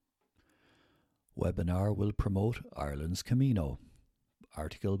Webinar will promote Ireland's Camino.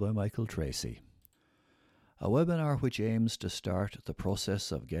 Article by Michael Tracy. A webinar which aims to start the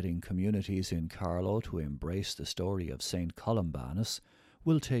process of getting communities in Carlow to embrace the story of St. Columbanus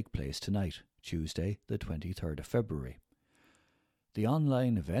will take place tonight, Tuesday, the 23rd of February. The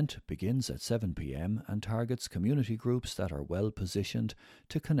online event begins at 7 p.m. and targets community groups that are well positioned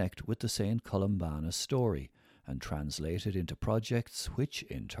to connect with the St. Columbanus story and translate it into projects which,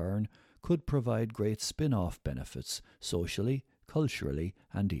 in turn, could provide great spin-off benefits socially, culturally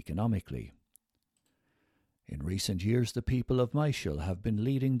and economically. In recent years, the people of Myshall have been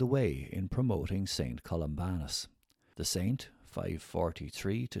leading the way in promoting St. Columbanus. The saint,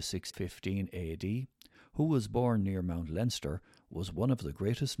 543 to 615 AD, who was born near Mount Leinster, was one of the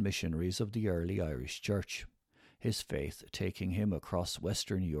greatest missionaries of the early Irish Church, his faith taking him across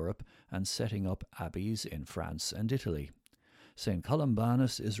Western Europe and setting up abbeys in France and Italy. St.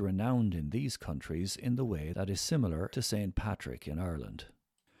 Columbanus is renowned in these countries in the way that is similar to St. Patrick in Ireland.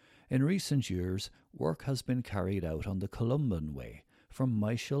 In recent years, work has been carried out on the Columban Way from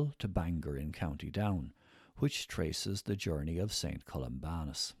Myshall to Bangor in County Down, which traces the journey of St.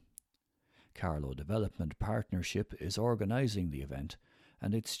 Columbanus. Carlow Development Partnership is organising the event,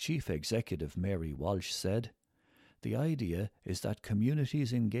 and its chief executive Mary Walsh said, "The idea is that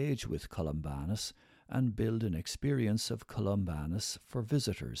communities engage with Columbanus and build an experience of Columbanus for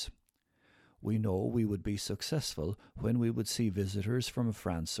visitors. We know we would be successful when we would see visitors from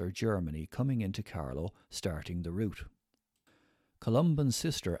France or Germany coming into Carlow starting the route." Columban's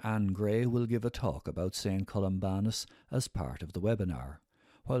sister Anne Gray will give a talk about St. Columbanus as part of the webinar,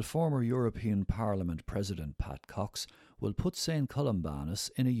 while former European Parliament President Pat Cox will put St. Columbanus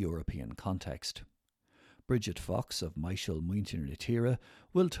in a European context. Bridget Fox of Myshall Muintir na Tíre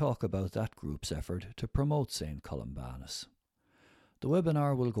will talk about that group's effort to promote St. Columbanus. The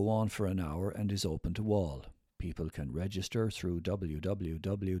webinar will go on for an hour and is open to all. People can register through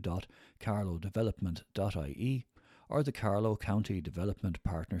www.carlowdevelopment.ie or the Carlow County Development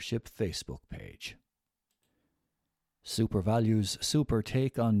Partnership Facebook page. SuperValue's Super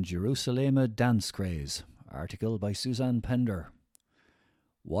Take on Jerusalem Dance Craze. Article by Suzanne Pender.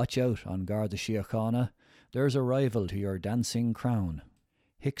 Watch out on Garda Síochána. There's a rival to your dancing crown.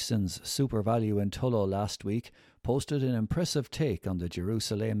 Hickson's SuperValue in Tullow last week posted an impressive take on the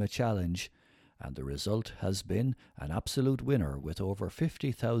Jerusalem Challenge, and the result has been an absolute winner with over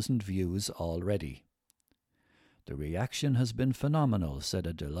 50,000 views already. The reaction has been phenomenal, said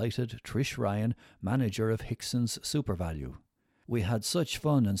a delighted Trish Ryan, manager of Hickson's SuperValue. We had such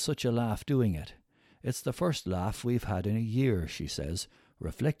fun and such a laugh doing it. It's the first laugh we've had in a year, she says,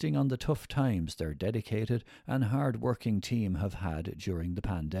 reflecting on the tough times their dedicated and hard-working team have had during the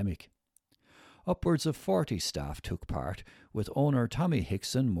pandemic. Upwards of 40 staff took part, with owner Tommy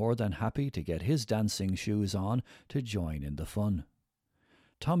Hickson more than happy to get his dancing shoes on to join in the fun.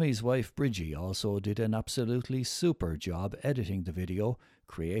 Tommy's wife Bridgie also did an absolutely super job editing the video,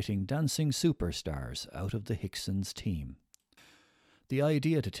 creating dancing superstars out of the Hickson's team. The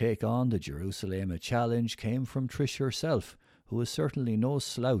idea to take on the Jerusalem Challenge came from Trish herself, who is certainly no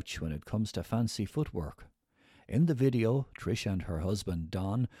slouch when it comes to fancy footwork. In the video, Trish and her husband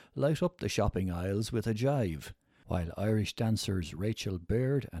Don light up the shopping aisles with a jive, while Irish dancers Rachel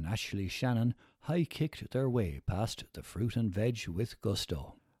Baird and Ashley Shannon high-kicked their way past the fruit and veg with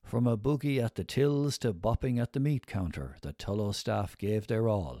gusto. From a boogie at the tills to bopping at the meat counter, the Tullow staff gave their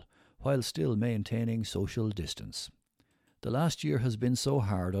all, while still maintaining social distance. The last year has been so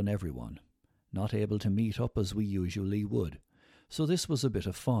hard on everyone, not able to meet up as we usually would. So this was a bit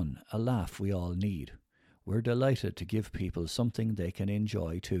of fun, a laugh we all need. We're delighted to give people something they can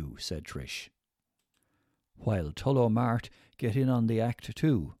enjoy too, said Trish. While Tullow Mart get in on the act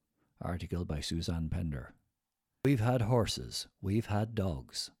too. Article by Suzanne Pender. We've had horses, we've had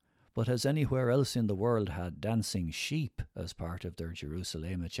dogs, but has anywhere else in the world had dancing sheep as part of their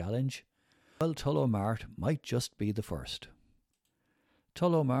Jerusalem Challenge? Well, Tullow Mart might just be the first.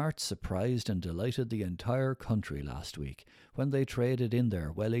 Tullow Mart surprised and delighted the entire country last week when they traded in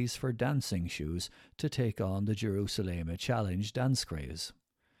their wellies for dancing shoes to take on the Jerusalem Challenge dance craze.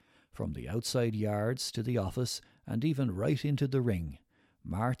 From the outside yards to the office and even right into the ring,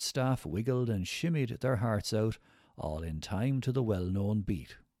 Mart staff wiggled and shimmied their hearts out, all in time to the well-known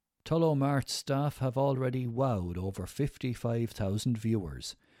beat. Tullow Mart staff have already wowed over 55,000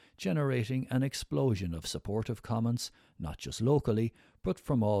 viewers, generating an explosion of supportive comments, not just locally, but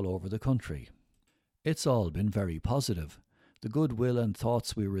from all over the country. It's all been very positive. The goodwill and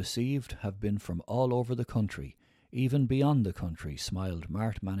thoughts we received have been from all over the country, even beyond the country, smiled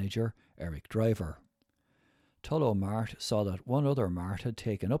Mart manager Eric Driver. Tullow Mart saw that one other mart had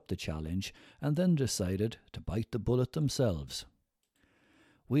taken up the challenge and then decided to bite the bullet themselves.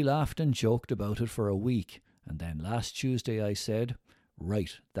 We laughed and joked about it for a week, and then last Tuesday I said,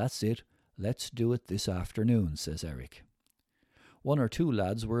 "Right, that's it, let's do it this afternoon," says Eric. One or two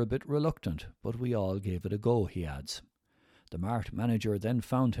lads were a bit reluctant, but we all gave it a go, he adds. The mart manager then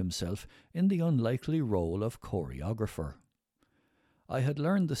found himself in the unlikely role of choreographer. I had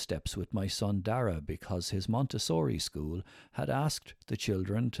learned the steps with my son Dara because his Montessori school had asked the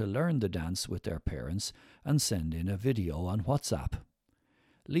children to learn the dance with their parents and send in a video on WhatsApp.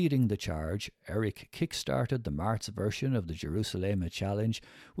 Leading the charge, Eric kick-started the mart's version of the Jerusalem challenge,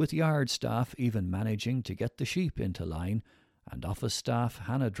 with yard staff even managing to get the sheep into line, and office staff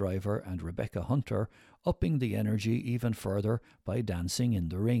Hannah Driver and Rebecca Hunter upping the energy even further by dancing in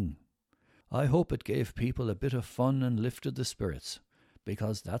the ring. I hope it gave people a bit of fun and lifted the spirits,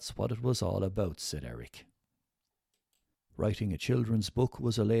 because that's what it was all about, said Eric. Writing a children's book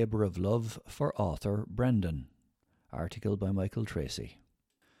was a labour of love for author Brendan. Article by Michael Tracy.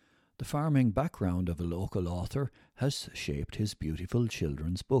 The farming background of a local author has shaped his beautiful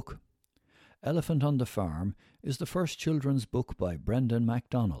children's book. Elephant on the Farm is the first children's book by Brendan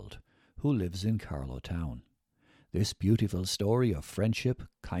MacDonald, who lives in Carlow Town. This beautiful story of friendship,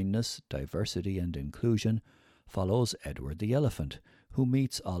 kindness, diversity and inclusion follows Edward the Elephant, who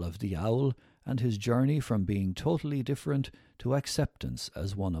meets Olive the Owl, and his journey from being totally different to acceptance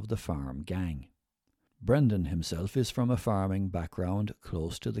as one of the farm gang. Brendan himself is from a farming background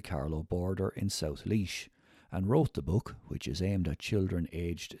close to the Carlow border in South Laois, and wrote the book, which is aimed at children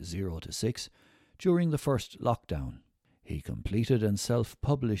aged 0 to 6, during the first lockdown. He completed and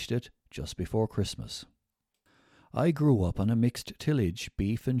self-published it just before Christmas. I grew up on a mixed tillage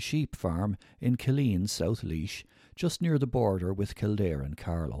beef and sheep farm in Killeen, South Laois, just near the border with Kildare and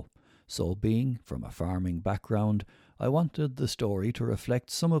Carlow. So being from a farming background, I wanted the story to reflect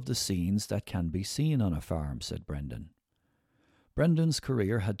some of the scenes that can be seen on a farm, said Brendan. Brendan's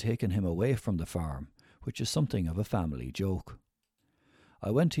career had taken him away from the farm, which is something of a family joke. I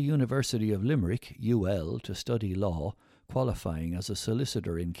went to University of Limerick, UL, to study law, qualifying as a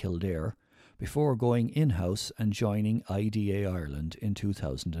solicitor in Kildare, before going in-house and joining IDA Ireland in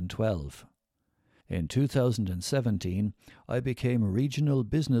 2012. In 2017, I became Regional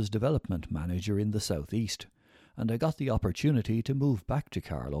Business Development Manager in the South East, and I got the opportunity to move back to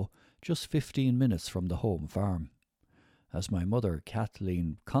Carlow, just 15 minutes from the home farm. As my mother,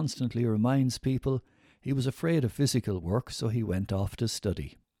 Kathleen, constantly reminds people, he was afraid of physical work, so he went off to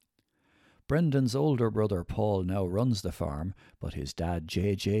study. Brendan's older brother Paul now runs the farm, but his dad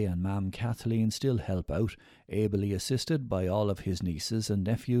JJ and Mam Kathleen still help out, ably assisted by all of his nieces and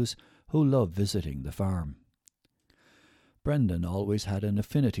nephews who love visiting the farm. Brendan always had an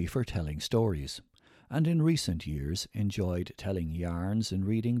affinity for telling stories, and in recent years enjoyed telling yarns and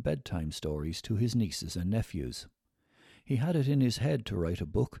reading bedtime stories to his nieces and nephews. He had it in his head to write a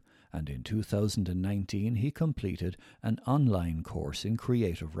book, and in 2019 he completed an online course in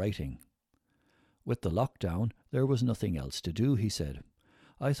creative writing. With the lockdown, there was nothing else to do, he said.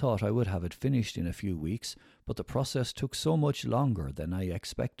 I thought I would have it finished in a few weeks, but the process took so much longer than I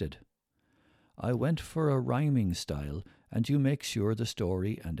expected. I went for a rhyming style, and you make sure the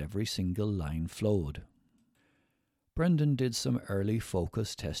story and every single line flowed. Brendan did some early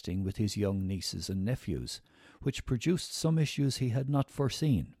focus testing with his young nieces and nephews, which produced some issues he had not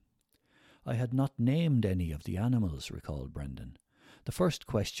foreseen. I had not named any of the animals, recalled Brendan. The first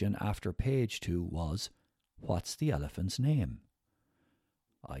question after page 2 was, "What's the elephant's name?"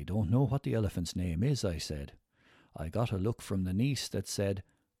 "I don't know what the elephant's name is," I said. I got a look from the niece that said,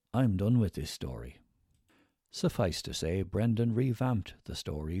 "I'm done with this story." Suffice to say, Brendan revamped the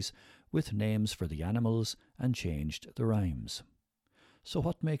stories with names for the animals and changed the rhymes. So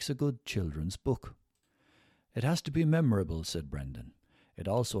what makes a good children's book? It has to be memorable, said Brendan. It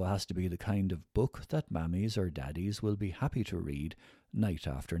also has to be the kind of book that mammies or daddies will be happy to read night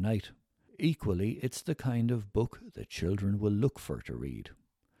after night. Equally, it's the kind of book that children will look for to read.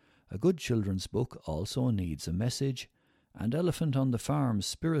 A good children's book also needs a message, and Elephant on the Farm's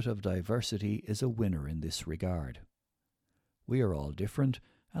spirit of diversity is a winner in this regard. We are all different,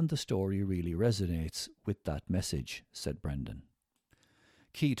 and the story really resonates with that message, said Brendan.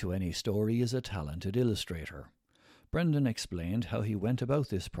 Key to any story is a talented illustrator. Brendan explained how he went about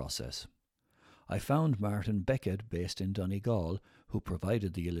this process. I found Martin Beckett, based in Donegal, who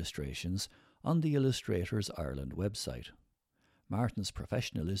provided the illustrations, on the Illustrators Ireland website. Martin's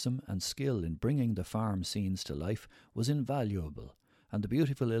professionalism and skill in bringing the farm scenes to life was invaluable, and the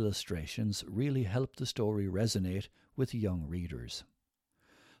beautiful illustrations really helped the story resonate with young readers.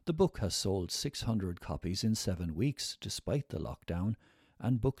 The book has sold 600 copies in 7 weeks despite the lockdown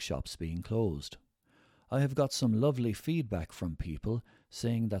and bookshops being closed. I have got some lovely feedback from people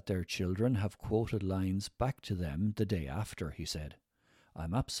saying that their children have quoted lines back to them the day after, he said.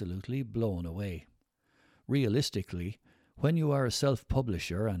 I'm absolutely blown away. Realistically, when you are a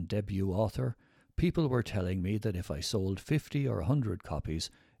self-publisher and debut author, people were telling me that if I sold 50 or 100 copies,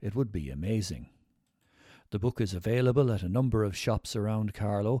 it would be amazing. The book is available at a number of shops around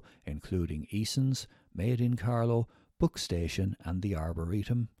Carlow, including Eason's, Made in Carlow, Bookstation and the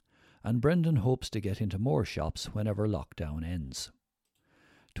Arboretum, and Brendan hopes to get into more shops whenever lockdown ends.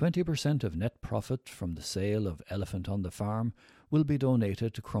 20% of net profit from the sale of Elephant on the Farm will be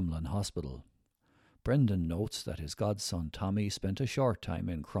donated to Crumlin Hospital. Brendan notes that his godson Tommy spent a short time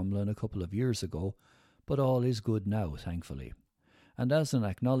in Crumlin a couple of years ago, but all is good now, thankfully. And as an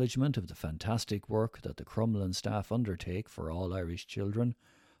acknowledgement of the fantastic work that the Crumlin staff undertake for all Irish children,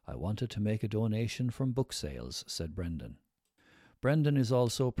 I wanted to make a donation from book sales, said Brendan. Brendan is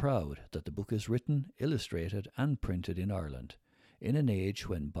also proud that the book is written, illustrated and printed in Ireland, in an age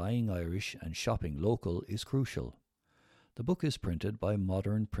when buying Irish and shopping local is crucial. The book is printed by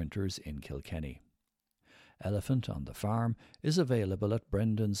Modern Printers in Kilkenny. Elephant on the Farm is available at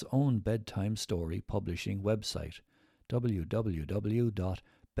Brendan's own bedtime story publishing website,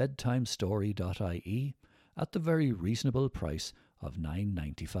 www.bedtimestory.ie, at the very reasonable price of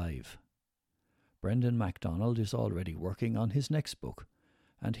 $9.95. Brendan MacDonald is already working on his next book,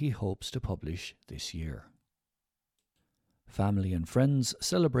 and he hopes to publish this year. Family and friends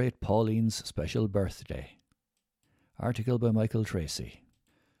celebrate Pauline's special birthday. Article by Michael Tracy.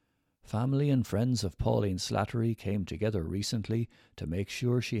 Family and friends of Pauline Slattery came together recently to make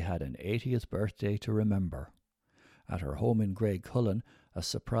sure she had an 80th birthday to remember. At her home in Graiguecullen, a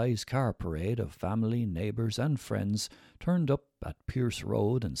surprise car parade of family, neighbours and friends turned up at Pierce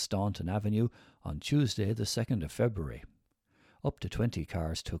Road and Staunton Avenue on Tuesday the 2nd of February. Up to 20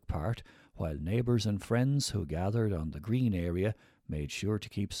 cars took part, while neighbours and friends who gathered on the green area made sure to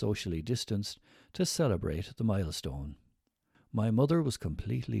keep socially distanced to celebrate the milestone. My mother was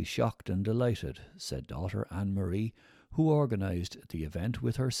completely shocked and delighted, said daughter Anne-Marie, who organised the event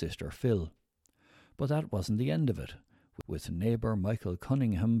with her sister Phil. But that wasn't the end of it, with neighbour Michael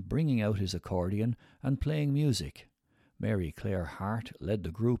Cunningham bringing out his accordion and playing music. Mary Claire Hart led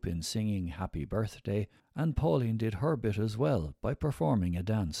the group in singing Happy Birthday, and Pauline did her bit as well by performing a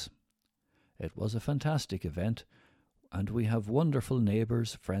dance. It was a fantastic event, and we have wonderful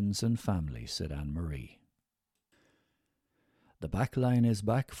neighbours, friends and family, said Anne-Marie. The Backline is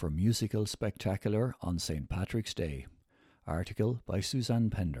back for musical spectacular on St. Patrick's Day. Article by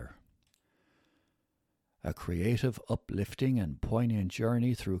Suzanne Pender. A creative, uplifting and poignant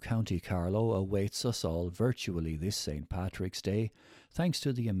journey through County Carlow awaits us all virtually this St. Patrick's Day, thanks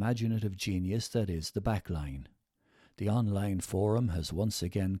to the imaginative genius that is the Backline. The online forum has once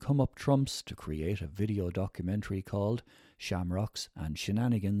again come up trumps to create a video documentary called Shamrocks and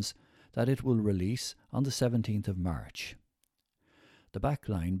Shenanigans that it will release on the 17th of March. The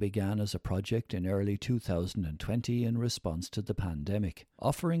Backline began as a project in early 2020 in response to the pandemic,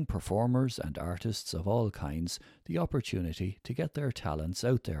 offering performers and artists of all kinds the opportunity to get their talents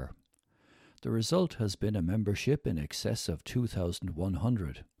out there. The result has been a membership in excess of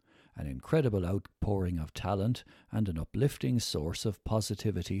 2,100, an incredible outpouring of talent and an uplifting source of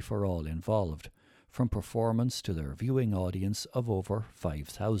positivity for all involved, from performance to their viewing audience of over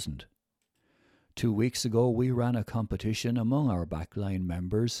 5,000. 2 weeks ago we ran a competition among our Backline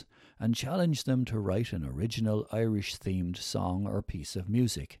members and challenged them to write an original Irish-themed song or piece of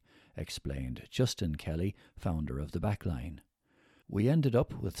music, explained Justin Kelly, founder of the Backline. We ended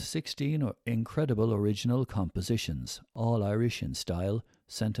up with 16 incredible original compositions, all Irish in style,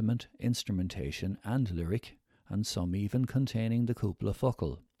 sentiment, instrumentation and lyric, and some even containing the Cúpla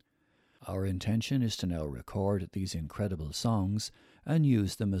Focal. Our intention is to now record these incredible songs and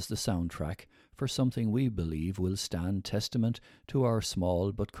use them as the soundtrack for something we believe will stand testament to our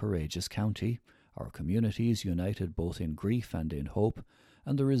small but courageous county, our communities united both in grief and in hope,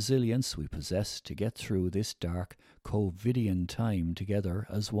 and the resilience we possess to get through this dark COVIDian time together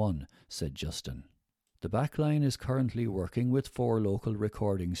as one, said Justin. The Backline is currently working with 4 local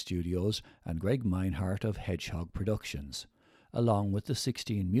recording studios and Greg Meinhardt of Hedgehog Productions, along with the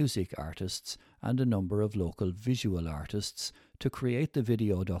 16 music artists and a number of local visual artists to create the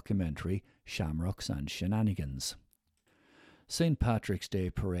video documentary Shamrocks and Shenanigans. St. Patrick's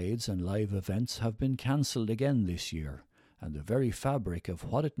Day parades and live events have been cancelled again this year, and the very fabric of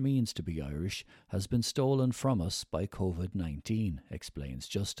what it means to be Irish has been stolen from us by COVID-19, explains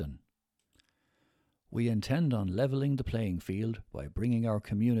Justin. We intend on levelling the playing field by bringing our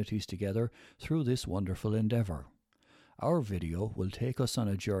communities together through this wonderful endeavour. Our video will take us on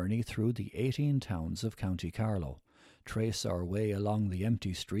a journey through the 18 towns of County Carlow, trace our way along the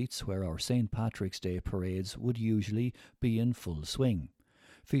empty streets where our St. Patrick's Day parades would usually be in full swing,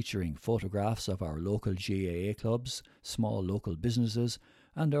 featuring photographs of our local GAA clubs, small local businesses,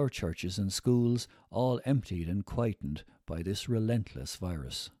 and our churches and schools, all emptied and quietened by this relentless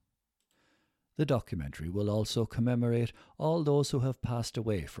virus. The documentary will also commemorate all those who have passed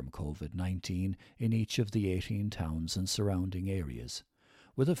away from COVID-19 in each of the 18 towns and surrounding areas,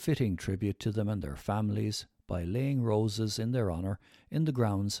 with a fitting tribute to them and their families by laying roses in their honour in the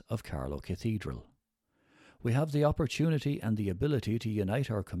grounds of Carlow Cathedral. We have the opportunity and the ability to unite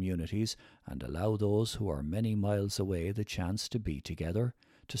our communities and allow those who are many miles away the chance to be together,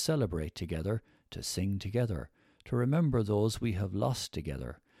 to celebrate together, to sing together, to remember those we have lost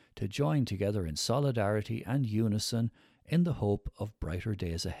together, to join together in solidarity and unison in the hope of brighter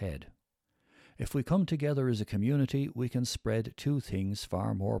days ahead. If we come together as a community, we can spread two things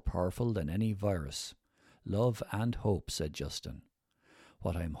far more powerful than any virus: love and hope, said Justin.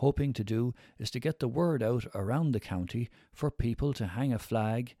 What I'm hoping to do is to get the word out around the county for people to hang a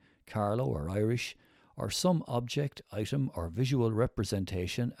flag, Carlow or Irish, or some object, item or visual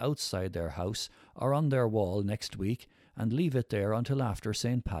representation outside their house or on their wall next week and leave it there until after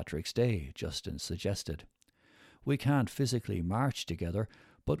St. Patrick's Day, Justin suggested. We can't physically march together,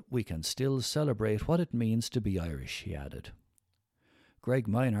 but we can still celebrate what it means to be Irish, he added. Greg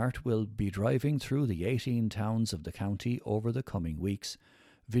Meinhardt will be driving through the 18 towns of the county over the coming weeks,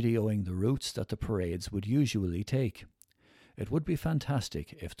 videoing the routes that the parades would usually take. It would be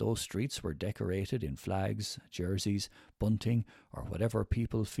fantastic if those streets were decorated in flags, jerseys, bunting, or whatever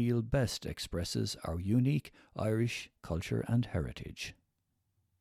people feel best expresses our unique Irish culture and heritage.